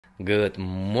Good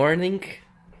morning,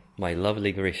 my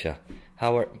lovely Grisha.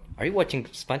 How are you watching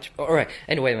Sponge? All right.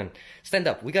 Anyway, man, stand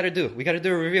up. We gotta do a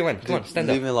review, man. Come on, stand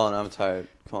up. Leave me alone. I'm tired.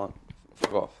 Come on,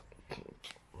 fuck off.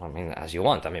 I mean, as you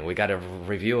want. I mean, we gotta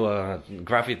review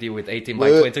graffiti with 18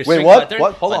 by Wait, 20 wait, string what? pattern.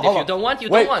 What? Hold but on, if hold you on. don't want, you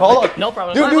Wait, don't want. hold on. No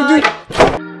problem. Dude.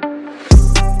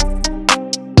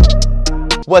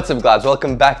 What's up, Glads?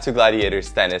 Welcome back to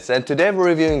Gladiatorstennis, and today we're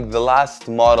reviewing the last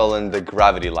model in the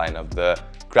Gravity lineup, the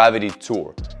Gravity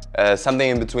Tour. Something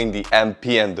in between the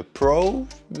MP and the Pro,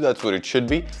 that's what it should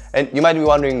be. And you might be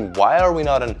wondering, why are we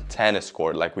not on tennis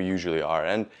court like we usually are?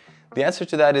 And the answer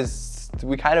to that is,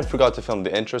 we kind of forgot to film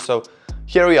the intro, so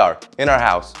here we are, in our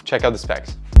house. Check out the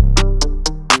specs.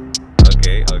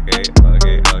 Okay.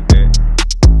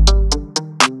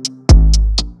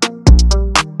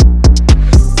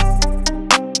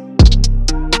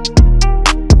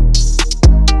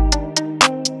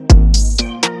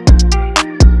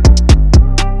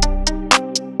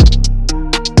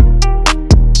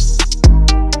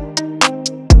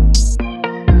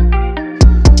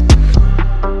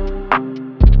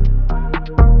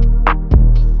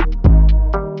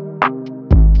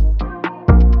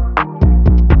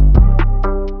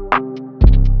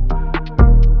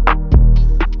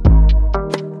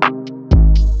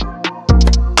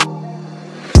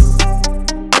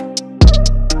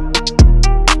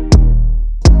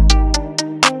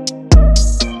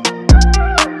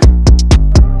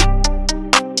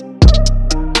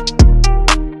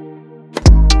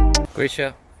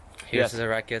 Grisha, here's the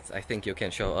racket. I think you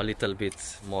can show a little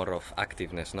bit more of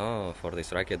activeness, no, for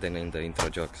this racket than in the intro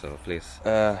joke, so please.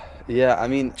 Yeah, I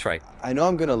mean, try. I know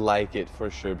I'm gonna like it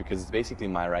for sure because it's basically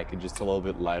my racket, just a little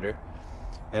bit lighter.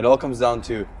 And it all comes down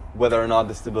to whether or not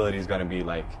the stability is gonna be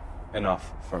like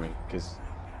enough for me, because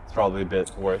it's probably a bit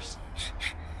worse.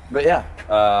 But yeah,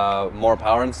 more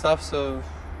power and stuff, so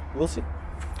we'll see.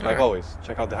 Like always,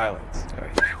 check out the highlights.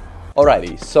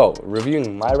 Alrighty, so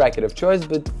reviewing my racket of choice,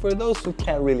 but for those who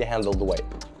can't really handle the weight.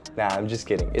 Nah, I'm just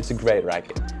kidding. It's a great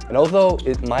racket. And although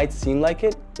it might seem like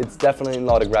it, it's definitely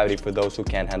not a Gravity for those who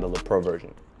can't handle the Pro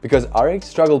version. Because Areg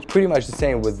struggled pretty much the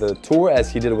same with the Tour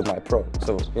as he did with my Pro.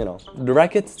 So, you know, the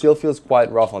racket still feels quite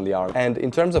rough on the arm. And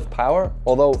in terms of power,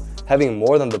 although having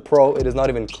more than the Pro, it is not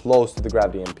even close to the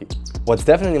Gravity MP. What's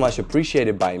definitely much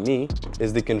appreciated by me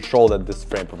is the control that this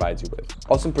frame provides you with.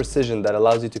 Awesome precision that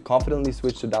allows you to confidently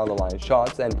switch to down the line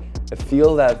shots, and a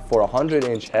feel that for a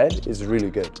 100-inch head is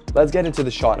really good. Let's get into the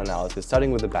shot analysis,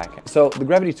 starting with the backhand. So the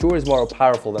Gravity Tour is more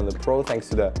powerful than the Pro thanks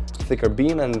to the thicker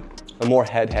beam and a more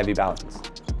head-heavy balance.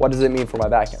 What does it mean for my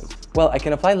backhand? Well, I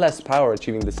can apply less power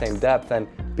achieving the same depth and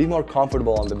be more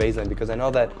comfortable on the baseline because I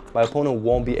know that my opponent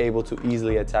won't be able to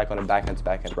easily attack on a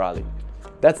backhand-to-backhand rally.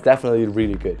 That's definitely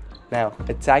really good. Now,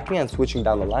 attacking and switching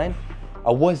down the line,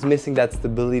 I was missing that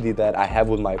stability that I have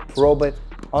with my Pro, but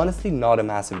honestly not a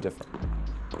massive difference.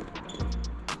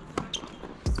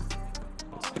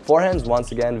 Forehands,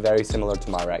 once again, very similar to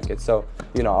my racket, so,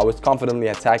 you know, I was confidently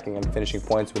attacking and finishing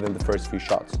points within the first few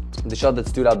shots. The shot that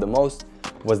stood out the most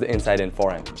was the inside-in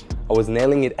forehand. I was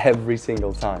nailing it every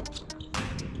single time.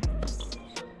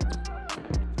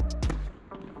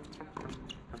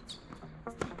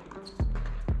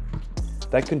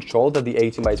 That control that the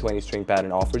 18 by 20 string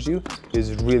pattern offers you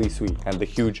is really sweet, and the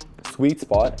huge sweet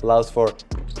spot allows for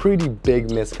pretty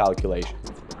big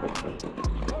miscalculations.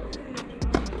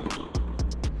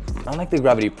 Unlike the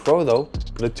Gravity Pro though,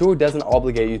 the Tour doesn't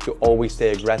obligate you to always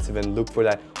stay aggressive and look for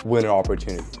that winner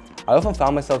opportunity. I often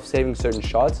found myself saving certain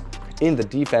shots in the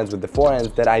defense with the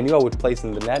forehands that I knew I would place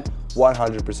in the net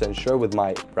 100% sure with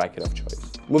my racket of choice.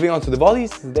 Moving on to the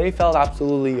volleys, they felt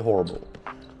absolutely horrible.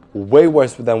 Way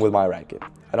worse than with my racket.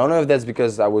 I don't know if that's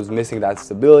because I was missing that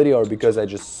stability or because I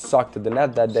just sucked at the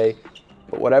net that day,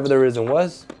 but whatever the reason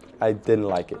was, I didn't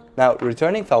like it. Now,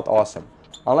 returning felt awesome.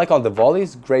 Unlike on the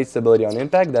volleys, great stability on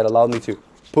impact that allowed me to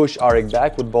push Areg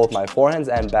back with both my forehands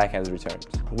and backhands returns,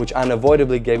 which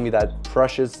unavoidably gave me that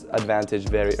precious advantage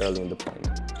very early in the point.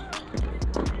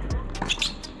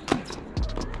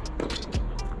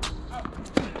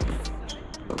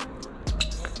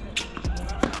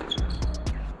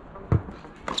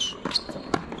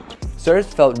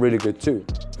 Serves felt really good too.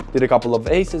 Did a couple of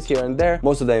aces here and there,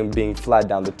 most of them being flat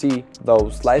down the tee, though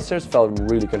slicers felt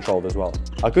really controlled as well.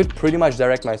 I could pretty much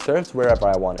direct my serves wherever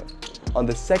I wanted. On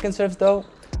the second serves though,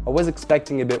 I was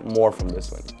expecting a bit more from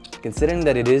this one. Considering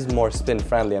that it is more spin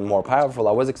friendly and more powerful,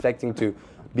 I was expecting to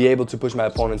be able to push my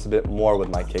opponents a bit more with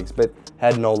my kicks, but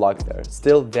had no luck there.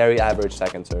 Still very average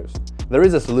second serves. There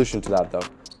is a solution to that though.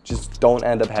 Just don't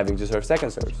end up having to serve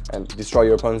second serves and destroy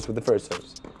your opponents with the first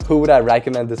serves. Who would I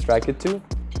recommend this racket to?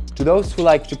 To those who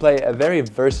like to play a very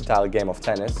versatile game of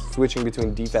tennis, switching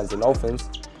between defense and offense,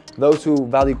 those who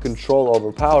value control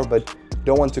over power but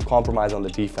don't want to compromise on the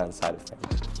defense side of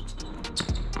things.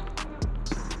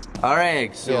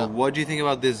 Areg, so Yeah. what do you think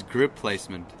about this grip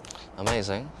placement?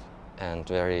 Amazing and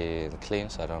very clean,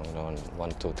 so I don't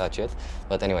want to touch it.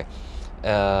 But anyway,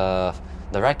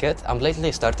 the racket, I'm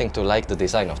lately starting to like the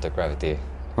design of the Gravity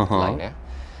line. Yeah?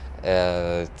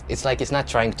 It's like it's not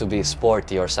trying to be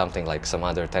sporty or something like some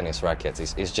other tennis rackets.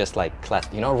 It's just like class.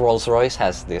 You know, Rolls-Royce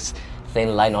has this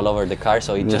thin line all over the car,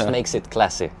 so it just makes it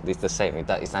classy. It's the same.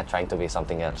 It's not trying to be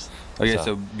something else. Okay,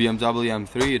 so BMW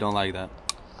M3, you don't like that?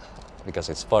 Because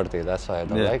it's sporty, that's why I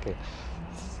don't like it.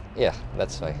 Yeah,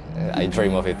 that's why. I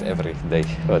dream of it every day.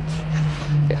 But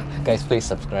yeah, guys, please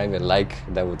subscribe and like.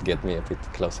 That would get me a bit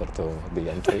closer to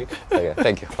the entry. So yeah,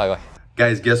 thank you. Bye bye.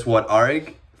 Guys, guess what?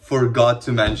 Areg forgot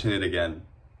to mention it again.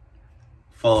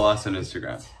 Follow us on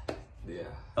Instagram. Yeah.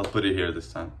 I'll put it here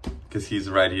this time because he's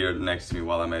right here next to me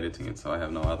while I'm editing it, so I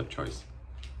have no other choice.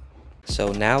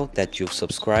 So now that you've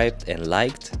subscribed and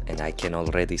liked, and I can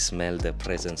already smell the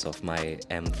presence of my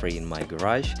M3 in my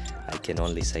garage, I can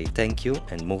only say thank you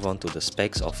and move on to the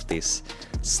specs of this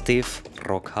stiff,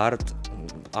 rock hard,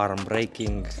 arm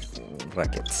breaking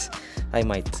racket. I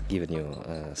might give you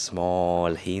a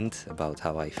small hint about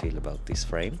how I feel about this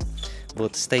frame,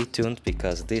 but stay tuned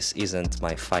because this isn't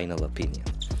my final opinion.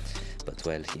 But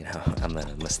well, you know, I'm a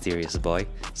mysterious boy,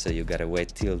 so you gotta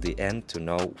wait till the end to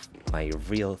know my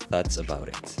real thoughts about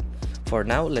it. For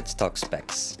now, let's talk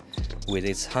specs. With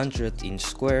its 100-inch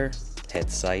square, head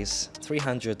size,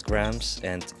 300 grams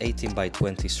and 18 by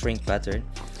 20 string pattern,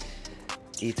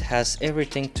 it has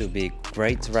everything to be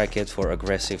great racket for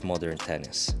aggressive modern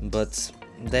tennis. But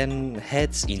then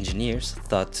Head's engineers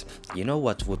thought, you know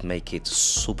what would make it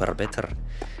super better?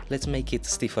 Let's make it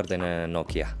stiffer than a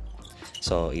Nokia.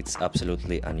 So it's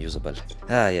absolutely unusable.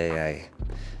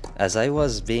 As I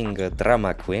was being a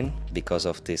drama queen because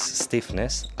of this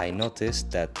stiffness, I noticed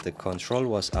that the control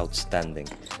was outstanding.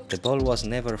 The ball was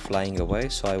never flying away,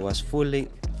 so I was fully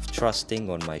trusting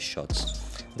on my shots.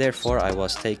 Therefore, I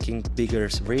was taking bigger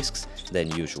risks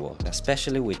than usual,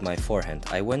 especially with my forehand.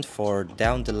 I went for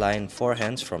down-the-line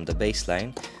forehands from the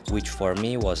baseline, which for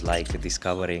me was like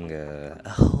discovering a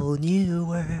whole new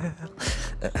world.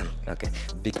 Okay,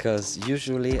 because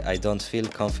usually I don't feel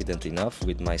confident enough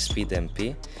with my speed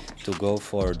MP to go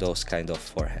for those kind of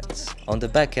forehands. On the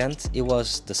backhand, it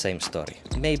was the same story.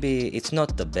 Maybe it's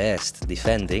not the best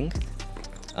defending,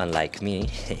 unlike me,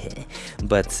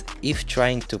 but if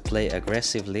trying to play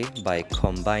aggressively by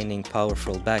combining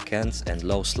powerful backhands and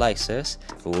low slices,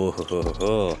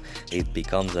 it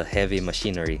becomes a heavy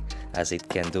machinery, as it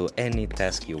can do any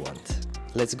task you want.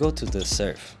 Let's go to the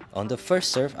serve. On the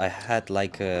first serve I had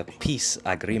like a peace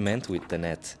agreement with the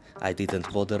net. I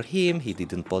didn't bother him, he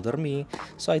didn't bother me,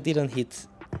 so I didn't hit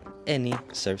any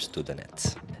serves to the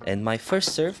net. And my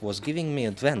first serve was giving me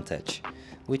advantage,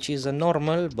 which is a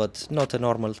normal but not a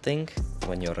normal thing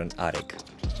when you're an Areg.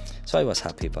 So I was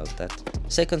happy about that.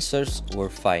 Second serves were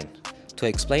fine. To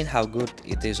explain how good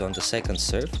it is on the second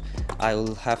serve, I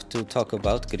will have to talk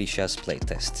about Grisha's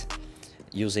playtest.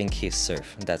 Using his serve,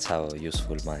 that's how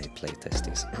useful my playtest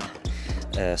is.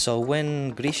 So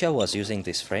when Grisha was using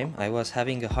this frame, I was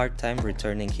having a hard time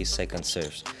returning his second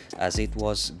serves, as it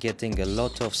was getting a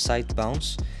lot of side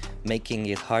bounce, making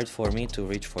it hard for me to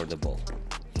reach for the ball.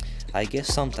 I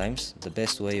guess sometimes the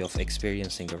best way of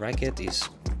experiencing a racket is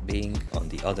being on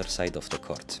the other side of the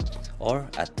court, or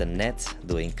at the net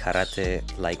doing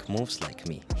karate-like moves like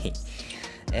me,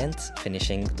 and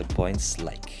finishing the points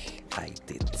like I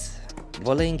did.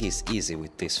 Volleying is easy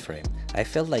with this frame. I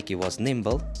felt like it was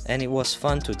nimble and it was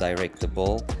fun to direct the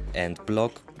ball and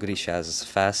block Grisha's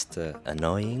fast,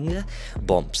 annoying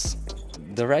bumps.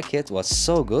 The racket was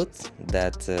so good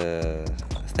that,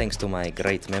 thanks to my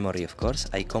great memory of course,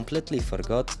 I completely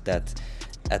forgot that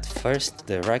at first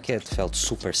the racket felt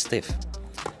super stiff.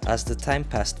 As the time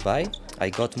passed by, I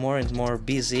got more and more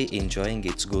busy enjoying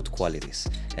its good qualities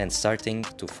and starting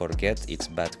to forget its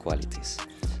bad qualities,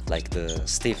 like the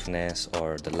stiffness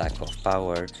or the lack of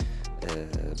power,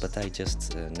 but I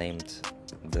just named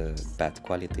the bad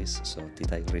qualities, so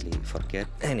did I really forget?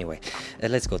 Anyway,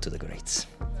 let's go to the grades.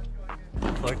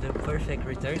 For the perfect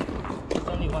return, it's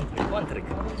only one trick.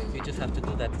 You just have to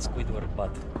do that Squidward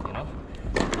butt, you know?